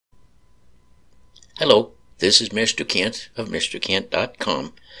Hello, this is Mr. Kent of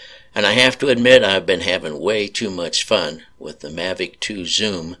MrKent.com, and I have to admit I've been having way too much fun with the Mavic 2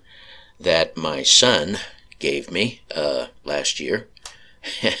 Zoom that my son gave me last year.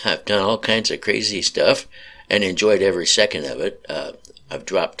 I've done all kinds of crazy stuff and enjoyed every second of it. I've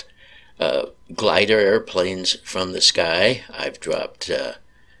dropped glider airplanes from the sky. I've dropped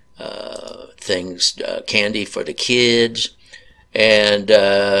things, candy for the kids,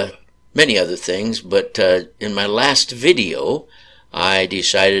 and many other things, but in my last video I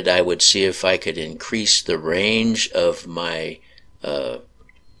decided I would see if I could increase the range of my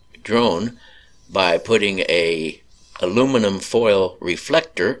drone by putting a aluminum foil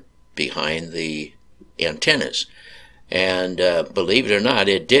reflector behind the antennas, and believe it or not,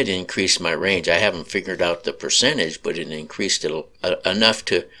 it did increase my range. I haven't figured out the percentage, but it increased it enough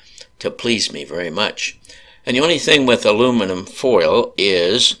to please me very much. And the only thing with aluminum foil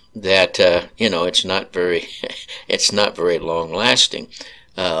is that it's not very long lasting.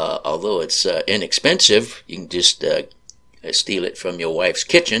 Although it's inexpensive, you can just steal it from your wife's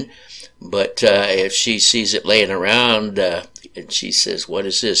kitchen. But if she sees it laying around and she says, "What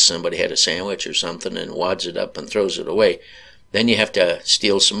is this? Somebody had a sandwich or something," and wads it up and throws it away, then you have to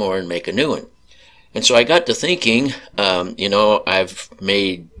steal some more and make a new one. And so I got to thinking, I've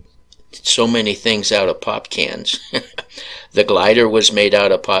made so many things out of pop cans. The glider was made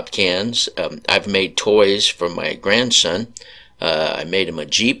out of pop cans. I've made toys for my grandson. I made him a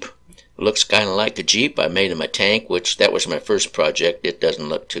Jeep. Looks kind of like a Jeep. I made him a tank, which that was my first project. It doesn't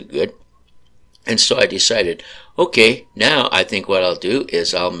look too good. And so I decided, okay, now I think what I'll do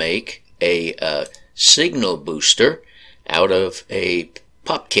is I'll make a signal booster out of a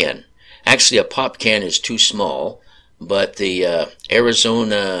pop can. Actually, a pop can is too small, but the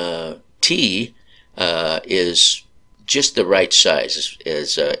Arizona T is just the right size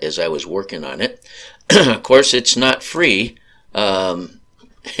as I was working on it. Of course, it's not free.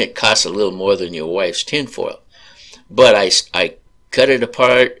 It costs a little more than your wife's tinfoil. But I cut it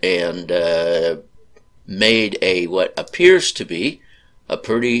apart and made what appears to be a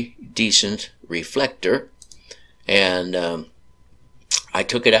pretty decent reflector. And I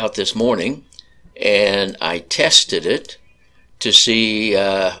took it out this morning and I tested it to see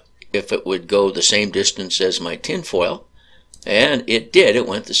if it would go the same distance as my tinfoil, and it did. It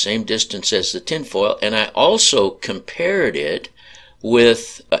went the same distance as the tinfoil, and I also compared it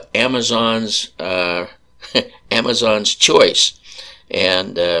with Amazon's Choice,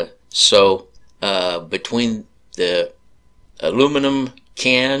 and so between the aluminum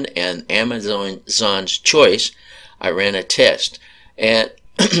can and Amazon's Choice, I ran a test, and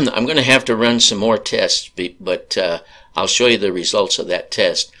I'm going to have to run some more tests, but I'll show you the results of that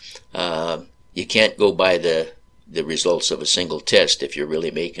test. You can't go by the results of a single test if you're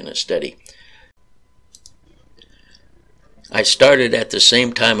really making a study. I started at the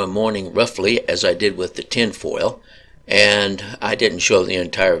same time of morning roughly as I did with the tinfoil, and I didn't show the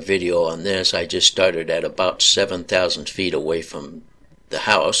entire video on this. I just started at about 7,000 feet away from the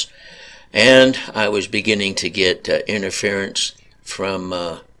house, and I was beginning to get interference from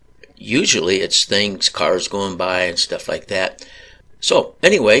usually it's things, cars going by and stuff like that. So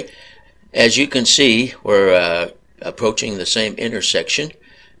anyway, as you can see, we're approaching the same intersection,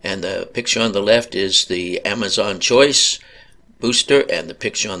 and the picture on the left is the Amazon Choice booster, and the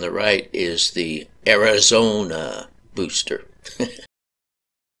picture on the right is the Arizona booster.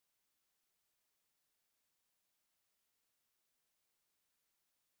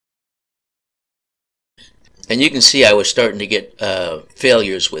 And you can see I was starting to get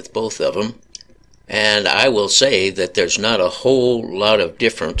failures with both of them. And I will say that there's not a whole lot of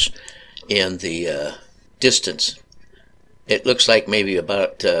difference in the distance. It looks like maybe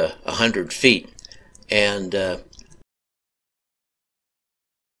about 100 feet. And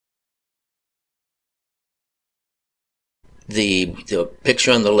the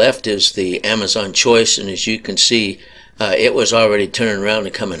picture on the left is the Amazon Choice, and as you can see, it was already turning around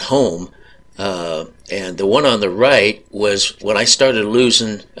and coming home. And the one on the right was when I started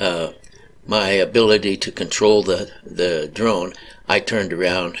losing my ability to control the drone. I turned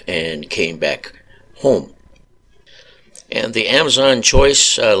around and came back home. And the Amazon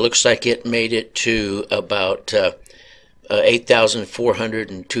Choice looks like it made it to about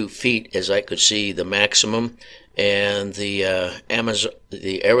 8,402 feet, as I could see the maximum. And the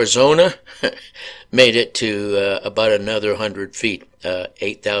Arizona made it to about another 100 feet,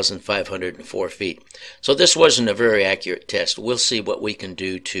 8,504 feet. So this wasn't a very accurate test. We'll see what we can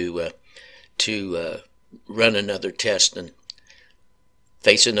do to run another test and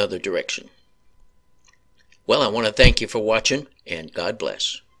face another direction. Well, I want to thank you for watching, and God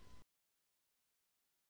bless.